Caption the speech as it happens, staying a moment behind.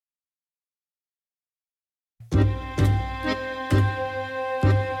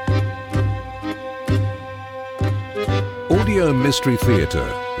Audio Mystery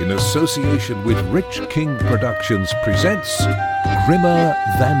Theatre, in association with Rich King Productions, presents Grimmer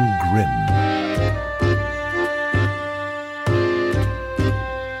Than Grimm.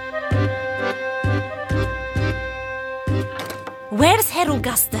 Where's Herr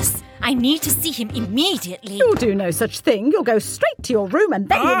Augustus? I need to see him immediately. You'll do no such thing. You'll go straight to your room and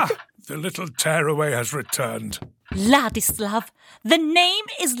then The little tearaway has returned. Ladislav. The name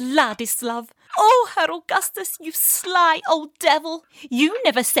is Ladislav. Oh, Herr Augustus, you sly old devil. You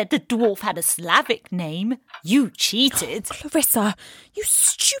never said the dwarf had a Slavic name. You cheated. Clarissa, you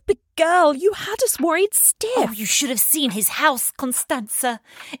stupid girl. You had us worried stiff. Oh, you should have seen his house, Constanza.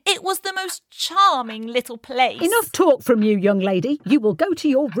 It was the most charming little place. Enough talk from you, young lady. You will go to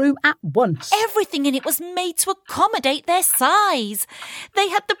your room at once. Everything in it was made to accommodate their size. They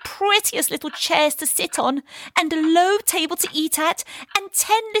had the prettiest little chairs to sit on, and a low table to eat at, and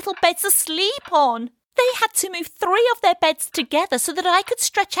 10 little beds to sleep on. They had to move 3 of their beds together so that I could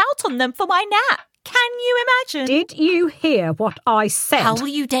stretch out on them for my nap. Can you imagine? Did you hear what I said? How will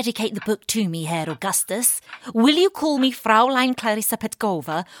you dedicate the book to me, Herr Augustus? Will you call me Fraulein Clarissa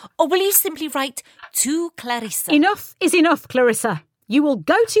Petkova, or will you simply write to Clarissa? Enough is enough, Clarissa. You will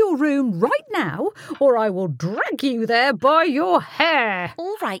go to your room right now, or I will drag you there by your hair.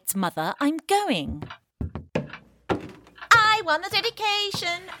 All right, Mother, I'm going. I won the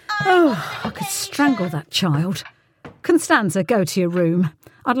dedication. I could strangle that child. Constanza, go to your room.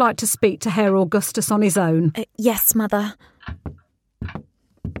 I'd like to speak to Herr Augustus on his own. Yes, Mother.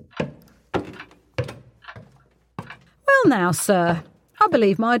 Well now, sir, I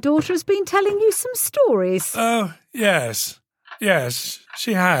believe my daughter has been telling you some stories. Oh, yes. Yes,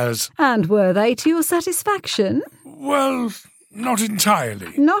 she has. And were they to your satisfaction? Well, not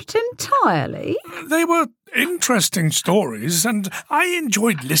entirely. Not entirely? They were interesting stories, and I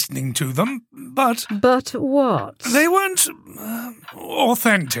enjoyed listening to them, but... But what? They weren't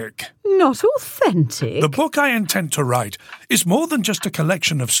authentic. Not authentic? The book I intend to write is more than just a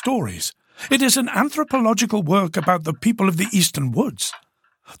collection of stories. It is an anthropological work about the people of the Eastern Woods.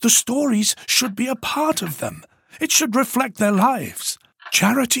 The stories should be a part of them. It should reflect their lives.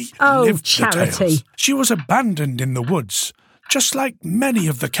 Charity lived Charity. the tales. She was abandoned in the woods, just like many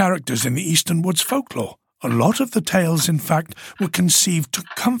of the characters in the Eastern Woods folklore. A lot of the tales, in fact, were conceived to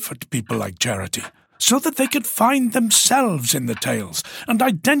comfort people like Charity, so that they could find themselves in the tales and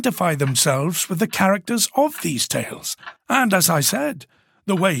identify themselves with the characters of these tales. And as I said,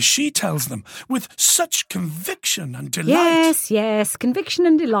 the way she tells them, with such conviction and delight. Yes, conviction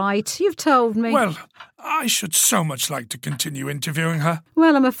and delight. You've told me. Well, I should so much like to continue interviewing her.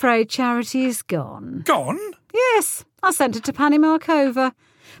 Well, I'm afraid Charity is gone. Gone? Yes, I sent her to Pani Markova.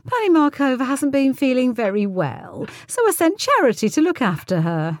 Pani Markova hasn't been feeling very well, so I sent Charity to look after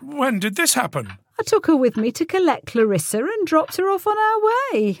her. When did this happen? I took her with me to collect Clarissa and dropped her off on our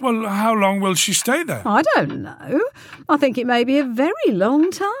way. Well, how long will she stay there? I don't know. I think it may be a very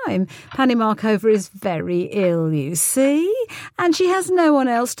long time. Pani Markova is very ill, you see, and she has no one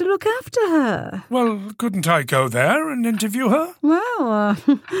else to look after her. Well, couldn't I go there and interview her? Well,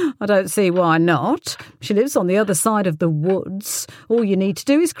 I don't see why not. She lives on the other side of the woods. All you need to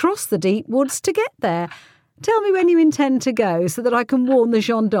do is cross the deep woods to get there. Tell me when you intend to go so that I can warn the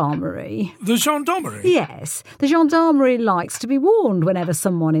gendarmerie. The gendarmerie? Yes, the gendarmerie likes to be warned whenever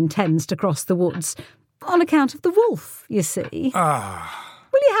someone intends to cross the woods. On account of the wolf, you see.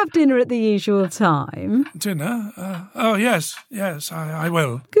 Will you have dinner at the usual time? Dinner? Yes, I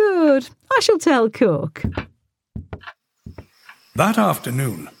will. Good. I shall tell cook. That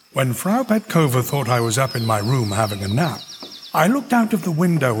afternoon, when Frau Petkova thought I was up in my room having a nap, I looked out of the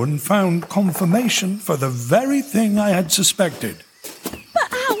window and found confirmation for the very thing I had suspected. But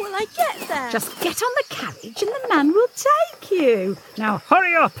how will I get there? Just get on the carriage and the man will take you. Now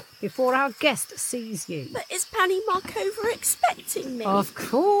hurry up before our guest sees you. But is Pani Markova expecting me? Of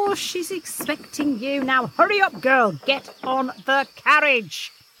course she's expecting you. Now hurry up, girl. Get on the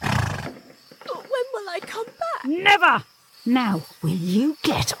carriage. But when will I come back? Never. Now, will you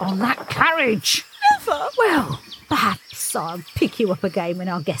get on that carriage? Never. Well, perhaps I'll pick you up again when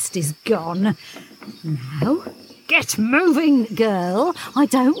our guest is gone. Now, get moving, girl. I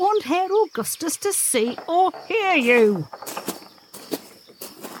don't want Herr Augustus to see or hear you.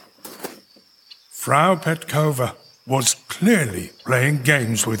 Frau Petkova was clearly playing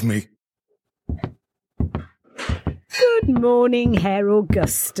games with me. Good morning, Herr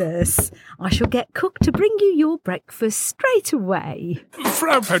Augustus. I shall get cook to bring you your breakfast straight away.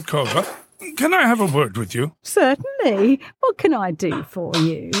 Frau Petkova, can I have a word with you? Certainly. What can I do for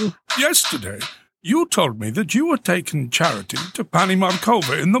you? Yesterday, you told me that you had taken Charity to Pani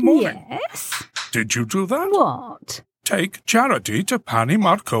Markova in the morning. Yes. Did you do that? What? take Charity to Pani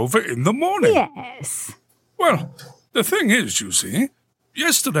Markova in the morning. Yes. Well, the thing is, you see,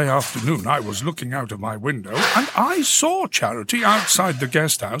 yesterday afternoon I was looking out of my window and I saw Charity outside the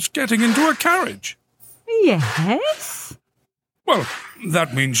guest house getting into a carriage. Yes? Well,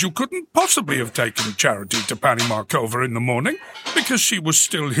 that means you couldn't possibly have taken Charity to Pani Markova in the morning because she was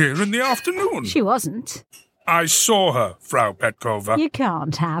still here in the afternoon. She wasn't. I saw her, Frau Petkova. You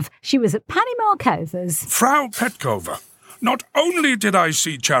can't have. She was at Pani Markova's. Frau Petkova, not only did I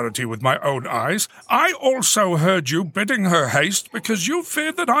see Charity with my own eyes, I also heard you bidding her haste because you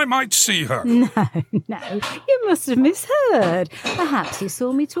feared that I might see her. No, you must have misheard. Perhaps you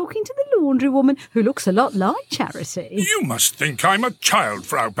saw me talking to the laundry woman who looks a lot like Charity. You must think I'm a child,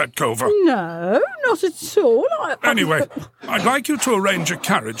 Frau Petkova. No, not at all. Anyway, I'd like you to arrange a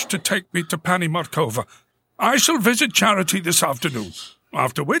carriage to take me to Pani Markova. I shall visit Charity this afternoon,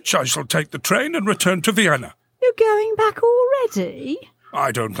 after which I shall take the train and return to Vienna. You're going back already?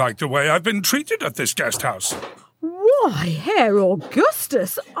 I don't like the way I've been treated at this guest house. Why, Herr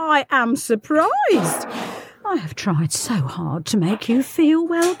Augustus, I am surprised. I have tried so hard to make you feel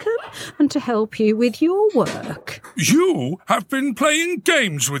welcome and to help you with your work. You have been playing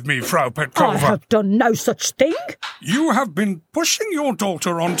games with me, Frau Petkova. I have done no such thing. You have been pushing your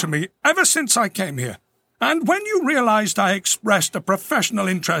daughter onto me ever since I came here. And when you realised I expressed a professional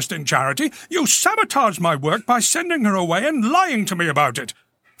interest in Charity, you sabotaged my work by sending her away and lying to me about it.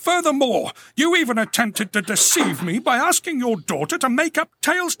 Furthermore, you even attempted to deceive me by asking your daughter to make up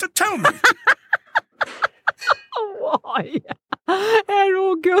tales to tell me. Why, Herr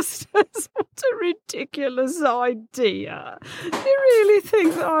Augustus, what a ridiculous idea. Do you really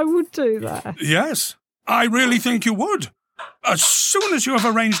think that I would do that? Yes, I really think you would. As soon as you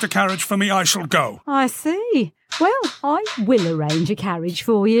have arranged a carriage for me, I shall go. I see. Well, I will arrange a carriage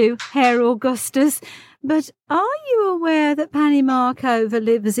for you, Herr Augustus. But are you aware that Pani Markova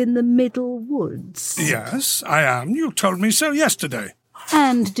lives in the Middle Woods? Yes, I am. You told me so yesterday.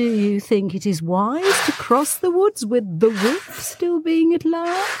 And do you think it is wise to cross the woods with the wolf still being at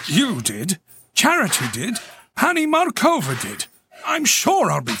large? You did. Charity did. Pani Markova did. I'm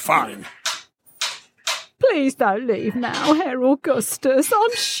sure I'll be fine. Please don't leave now, Herr Augustus.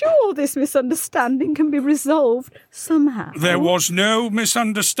 I'm sure this misunderstanding can be resolved somehow. There was no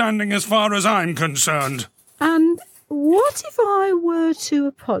misunderstanding as far as I'm concerned. And what if I were to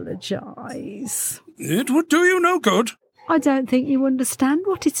apologise? It would do you no good. I don't think you understand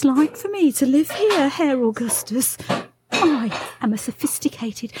what it's like for me to live here, Herr Augustus. I am a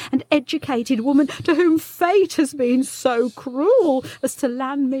sophisticated and educated woman to whom fate has been so cruel as to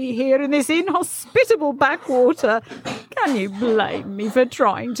land me here in this inhospitable backwater. Can you blame me for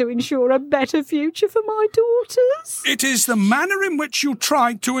trying to ensure a better future for my daughters? It is the manner in which you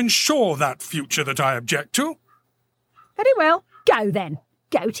tried to ensure that future that I object to. Very well, go then.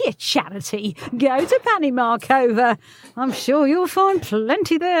 Go to your Charity. Go to Pani Markova. I'm sure you'll find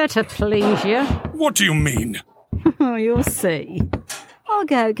plenty there to please you. What do you mean? Oh, you'll see. I'll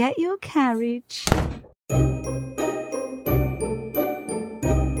go get your carriage.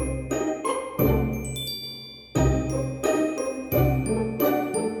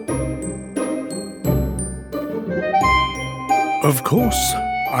 Of course,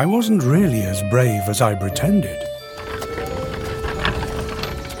 I wasn't really as brave as I pretended.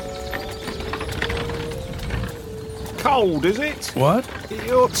 Cold, is it? What?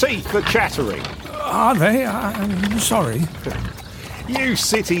 Your teeth are chattering. Are they? I'm sorry. You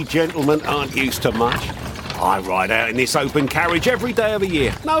city gentlemen aren't used to much. I ride out in this open carriage every day of the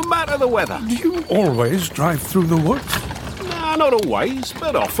year, no matter the weather. Do you always drive through the woods? No, not always,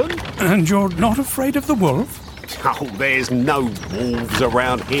 but often. And you're not afraid of the wolf? Oh, there's no wolves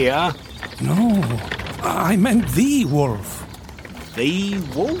around here. No, I meant the wolf. The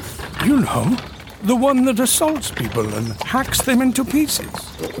wolf? You know, the one that assaults people and hacks them into pieces.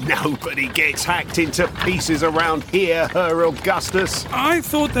 Nobody gets hacked into pieces around here, Herr Augustus. I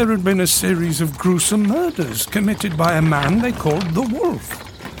thought there had been a series of gruesome murders committed by a man they called the Wolf.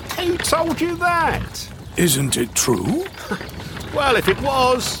 Who told you that? Isn't it true? Well, if it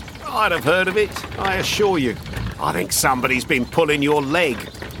was, I'd have heard of it, I assure you. I think somebody's been pulling your leg.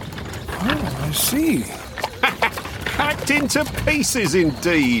 Oh, I see. Hacked into pieces,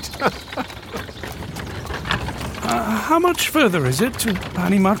 indeed. How much further is it to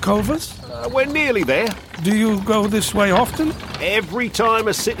Pani Markova's? We're nearly there. Do you go this way often? Every time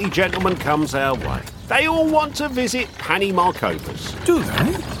a city gentleman comes our way, they all want to visit Pani Markova's. Do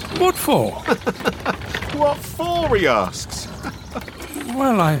they? What for? What for, he asks.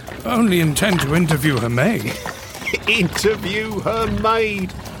 Well, I only intend to interview her maid. Interview her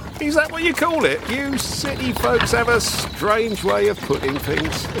maid. Is that what you call it? You city folks have a strange way of putting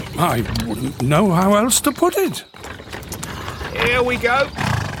things. I wouldn't know how else to put it. Here we go.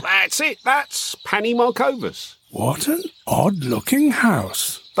 That's it. That's Pani Markova's. What an odd-looking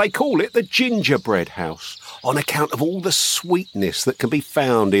house. They call it the gingerbread house on account of all the sweetness that can be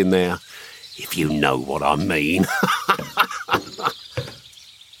found in there, if you know what I mean.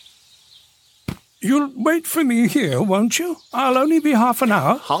 You'll wait for me here, won't you? I'll only be half an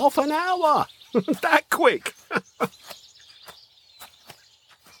hour. Half an hour? That quick?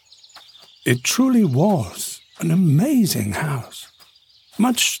 It truly was an amazing house.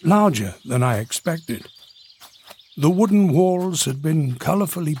 Much larger than I expected. The wooden walls had been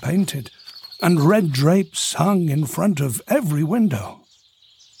colourfully painted, and red drapes hung in front of every window.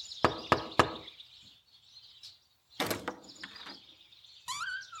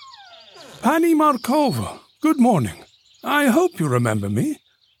 Pani Markova, good morning. I hope you remember me.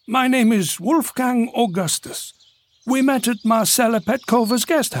 My name is Wolfgang Augustus. We met at Marcella Petkova's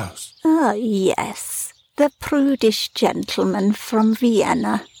guest house. Ah, yes. The prudish gentleman from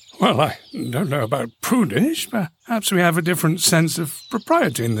Vienna. Well, I don't know about prudish. Perhaps we have a different sense of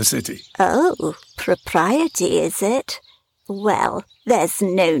propriety in the city. Oh, propriety, is it? Well, there's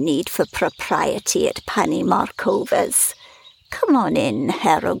no need for propriety at Pani Markova's. Come on in,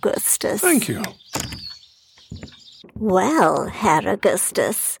 Herr Augustus. Thank you. Well, Herr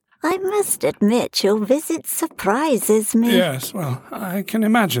Augustus, I must admit your visit surprises me. Yes, well, I can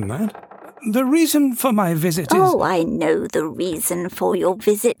imagine that. The reason for my visit is... Oh, I know the reason for your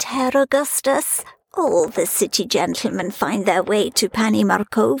visit, Herr Augustus. All the city gentlemen find their way to Pani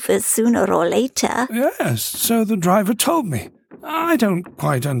Markova's sooner or later. Yes, so the driver told me. I don't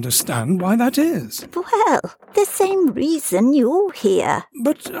quite understand why that is. Well, the same reason you're here.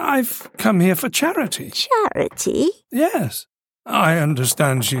 But I've come here for charity. Charity? Yes. I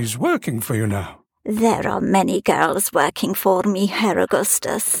understand she's working for you now. There are many girls working for me, Herr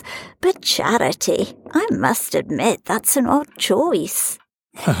Augustus. But charity, I must admit that's an odd choice.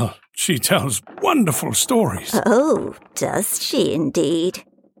 Well, she tells wonderful stories. Oh, does she indeed?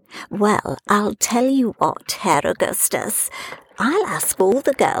 Well, I'll tell you what, Herr Augustus. I'll ask all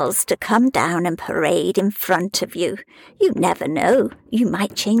the girls to come down and parade in front of you. You never know. You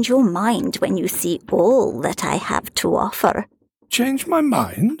might change your mind when you see all that I have to offer. Change my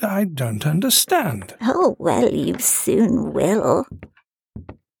mind? I don't understand. Oh, well, you soon will.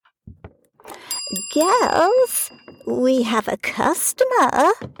 Girls, we have a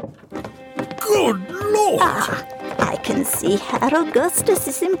customer. Good Lord! I can see Herr Augustus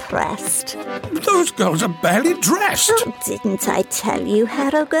is impressed. Those girls are barely dressed. Oh, didn't I tell you,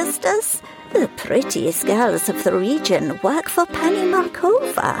 Herr Augustus? The prettiest girls of the region work for Pani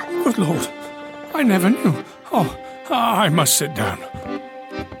Markova. Good Lord, I never knew. Oh, I must sit down.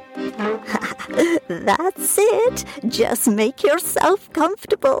 That's it. Just make yourself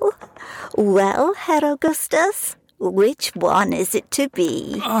comfortable. Well, Herr Augustus, which one is it to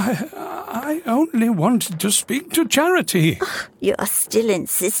be? I only wanted to speak to Charity. You're still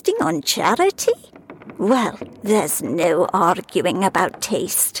insisting on Charity? Well, there's no arguing about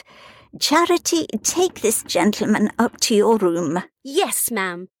taste. Charity, take this gentleman up to your room. Yes,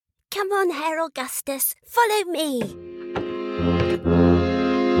 ma'am. Come on, Herr Augustus. Follow me.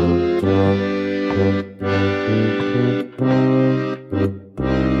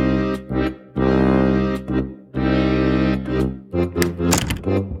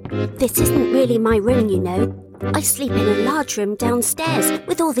 This isn't really my room, you know. I sleep in a large room downstairs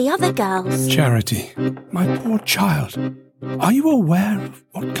with all the other girls. Charity, my poor child. Are you aware of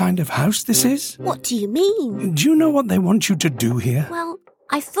what kind of house this is? What do you mean? Do you know what they want you to do here? Well,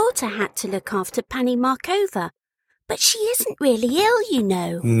 I thought I had to look after Pani Markova, but she isn't really ill, you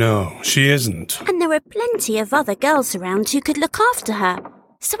know. No, she isn't. And there are plenty of other girls around who could look after her,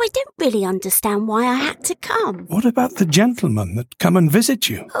 so I don't really understand why I had to come. What about the gentlemen that come and visit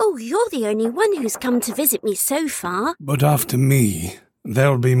you? Oh, you're the only one who's come to visit me so far. But after me,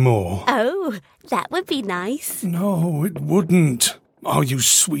 there'll be more. Oh, that would be nice. No, it wouldn't. Oh, you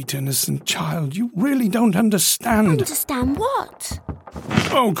sweet, innocent child, you really don't understand. Understand what?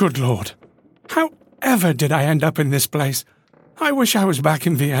 Oh, good Lord. How ever did I end up in this place? I wish I was back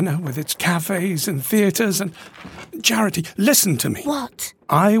in Vienna with its cafes and theatres and... Charity, listen to me. What?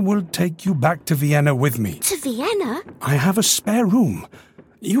 I will take you back to Vienna with me. To Vienna? I have a spare room.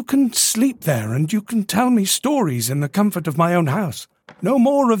 You can sleep there and you can tell me stories in the comfort of my own house. No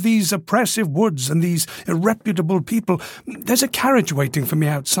more of these oppressive woods and these irreputable people. There's a carriage waiting for me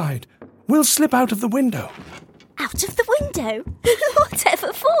outside. We'll slip out of the window. Out of the window?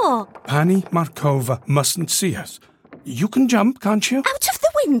 Whatever for? Pani Markova mustn't see us. You can jump, can't you? Out of the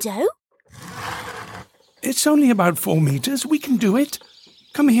window? It's only about 4 meters. We can do it.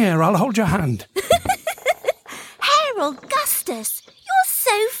 Come here, I'll hold your hand. Herr Augustus, you're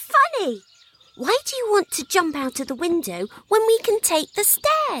so funny. Why do you want to jump out of the window when we can take the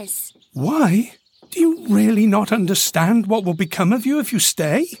stairs? Why? Do you really not understand what will become of you if you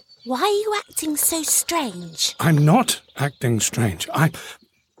stay? Why are you acting so strange? I'm not acting strange. I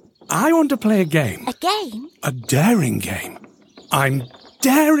want to play a game. A game? A daring game. I'm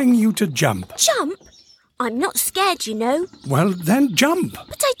daring you to jump. Jump? I'm not scared, you know. Well, then jump.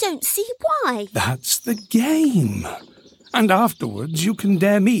 But I don't see why. That's the game. And afterwards you can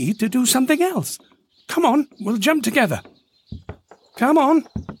dare me to do something else. Come on, we'll jump together. Come on,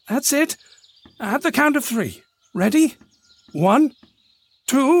 that's it. At the count of 3. Ready? 1,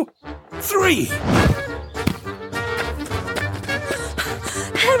 2, 3.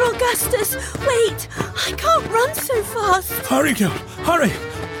 Herr Augustus, wait! I can't run so fast. Hurry, girl, hurry,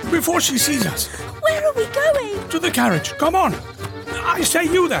 before she sees us. Where are we going? To the carriage, come on. I say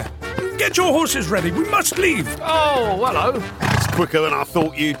you there. Get your horses ready, we must leave. Oh, hello. It's quicker than I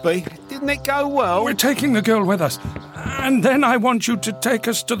thought you'd be. Didn't it go well? We're taking the girl with us. And then I want you to take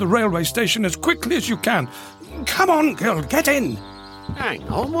us to the railway station as quickly as you can. Come on, girl, get in. Hang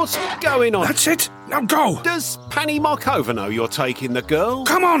on, what's going on? That's it. Now go. Does Pani Markova know you're taking the girl?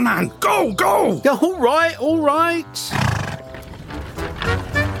 Come on, man. Go, go. All right, all right.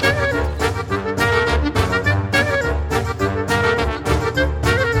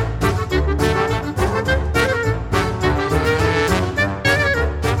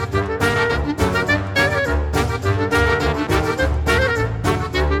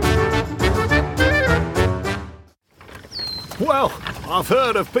 Well, I've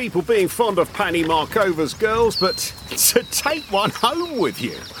heard of people being fond of Pani Markova's girls, but to take one home with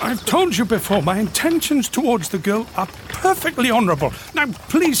you. I've told you before, my intentions towards the girl are perfectly honourable. Now,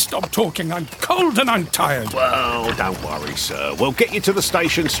 please stop talking. I'm cold and I'm tired. Well, don't worry, sir. We'll get you to the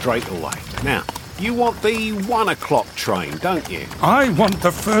station straight away. Now, you want the 1 o'clock train, don't you? I want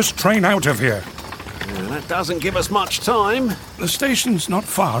the first train out of here. Yeah, that doesn't give us much time. The station's not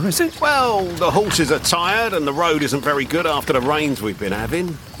far, is it? Well, the horses are tired and the road isn't very good after the rains we've been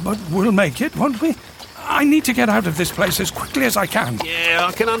having. But we'll make it, won't we? I need to get out of this place as quickly as I can. Yeah,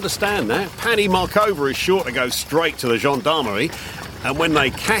 I can understand that. Pani Markova is sure to go straight to the gendarmerie. And when they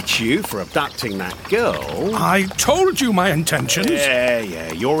catch you for abducting that girl... I told you my intentions.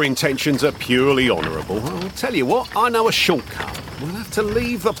 Yeah, your intentions are purely honourable. I'll tell you what, I know a shortcut. We'll have to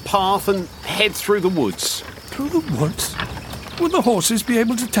leave the path and head through the woods. Through the woods? Will the horses be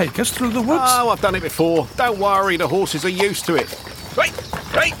able to take us through the woods? Oh, I've done it before. Don't worry, the horses are used to it. Wait!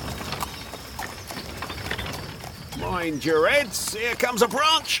 Mind your heads, here comes a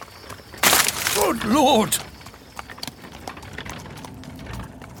branch. Good Lord!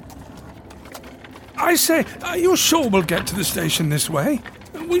 I say, are you sure we'll get to the station this way?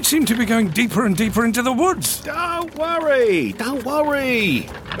 We seem to be going deeper and deeper into the woods. Don't worry. What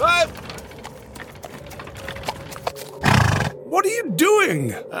are you doing?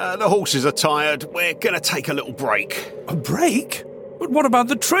 The horses are tired. We're going to take a little break. A break? But what about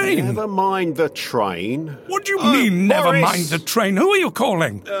the train? Never mind the train. What do you mean, never mind the train? Who are you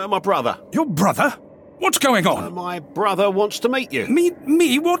calling? My brother. Your brother? What's going on? My brother wants to meet you. Meet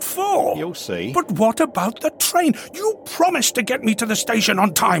me? What for? You'll see. But what about the train? You promised to get me to the station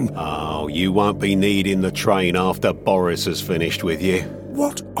on time. Oh, you won't be needing the train after Boris has finished with you.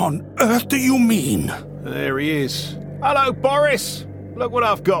 What on earth do you mean? There he is. Hello, Boris. Look what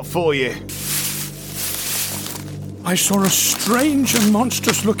I've got for you. I saw a strange and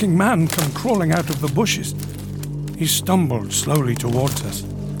monstrous-looking man come crawling out of the bushes. He stumbled slowly towards us,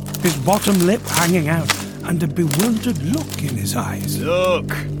 his bottom lip hanging out, and a bewildered look in his eyes.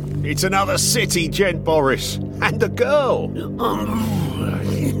 Look, it's another city gent, Boris, and a girl.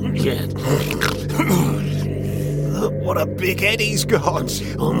 Look what a big head he's got.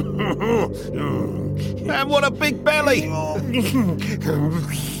 And what a big belly.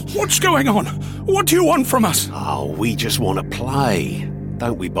 What's going on? What do you want from us? Oh, we just want to play,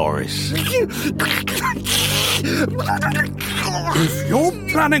 don't we, Boris? If you're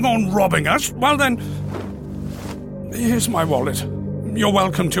planning on robbing us, well then, here's my wallet. You're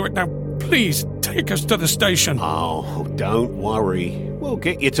welcome to it. Now, please take us to the station. Oh, don't worry. We'll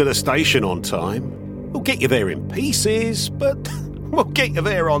get you to the station on time. We'll get you there in pieces, but we'll get you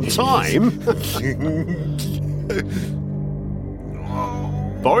there on time.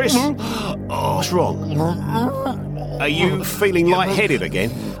 Boris? Oh, what's wrong? Are you feeling lightheaded again?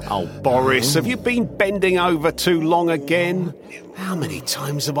 Oh, Boris, have you been bending over too long again? How many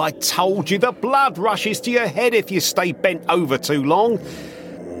times have I told you the blood rushes to your head if you stay bent over too long?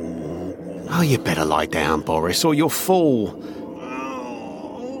 Oh, you better lie down, Boris, or you'll fall.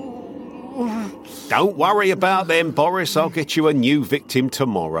 Don't worry about them, Boris. I'll get you a new victim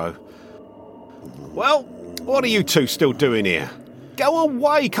tomorrow. Well, what are you two still doing here? Go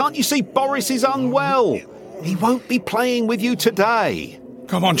away. Can't you see Boris is unwell? He won't be playing with you today.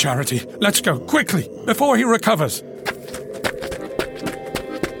 Come on, Charity. Let's go, quickly, before he recovers.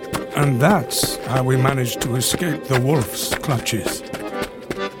 And that's how we managed to escape the wolf's clutches.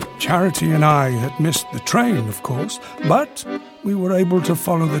 Charity and I had missed the train, of course, but we were able to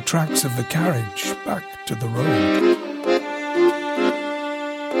follow the tracks of the carriage back to the road.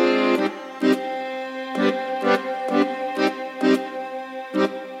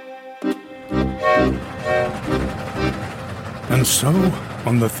 And so,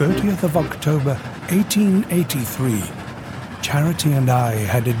 on the 30th of October, 1883, Charity and I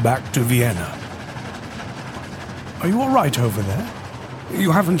headed back to Vienna. Are you all right over there?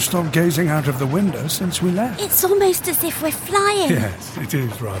 You haven't stopped gazing out of the window since we left. It's almost as if we're flying. Yes, it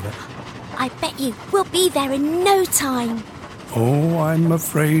is, rather. I bet you we'll be there in no time. Oh, I'm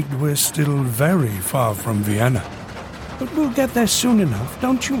afraid we're still very far from Vienna. But we'll get there soon enough,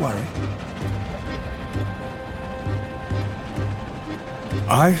 don't you worry.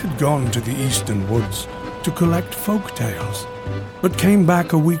 I had gone to the eastern woods to collect folk tales, but came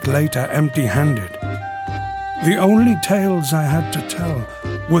back a week later empty-handed. The only tales I had to tell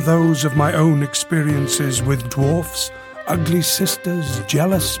were those of my own experiences with dwarfs, ugly sisters,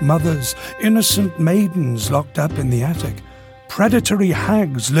 jealous mothers, innocent maidens locked up in the attic, predatory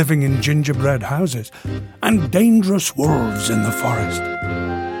hags living in gingerbread houses, and dangerous wolves in the forest.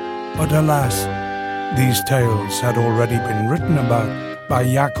 But alas, these tales had already been written about by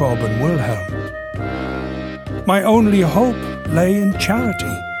Jacob and Wilhelm. My only hope lay in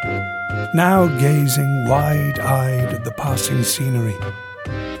Charity, now gazing wide-eyed at the passing scenery.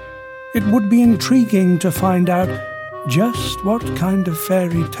 It would be intriguing to find out just what kind of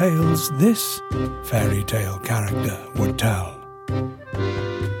fairy tales this fairy tale character would tell.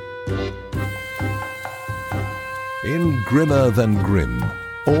 In Grimmer Than Grimm,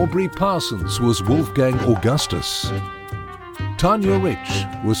 Aubrey Parsons was Wolfgang Augustus. Tanya Rich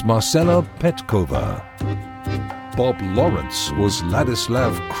was Marcella Petkova. Bob Lawrence was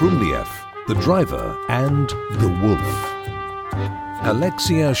Ladislav Krumliev, the driver and the wolf.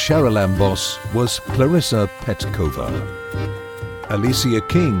 Alexia Charalambos was Clarissa Petkova. Alicia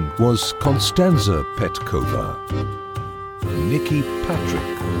King was Constanza Petkova. Nikki Patrick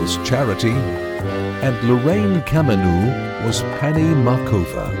was Charity, and Lorraine Kamenou was Pani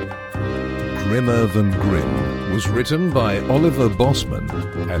Markova. Grimmer Than Grimm was written by Oliver Bosman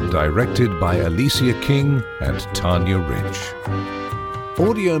and directed by Alicia King and Tanya Rich.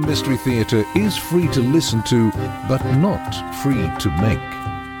 Audio Mystery Theatre is free to listen to, but not free to make.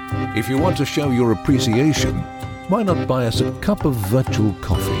 If you want to show your appreciation, why not buy us a cup of virtual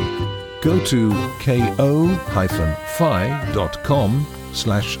coffee? Go to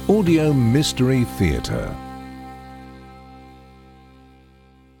ko-fi.com/audio mystery theatre.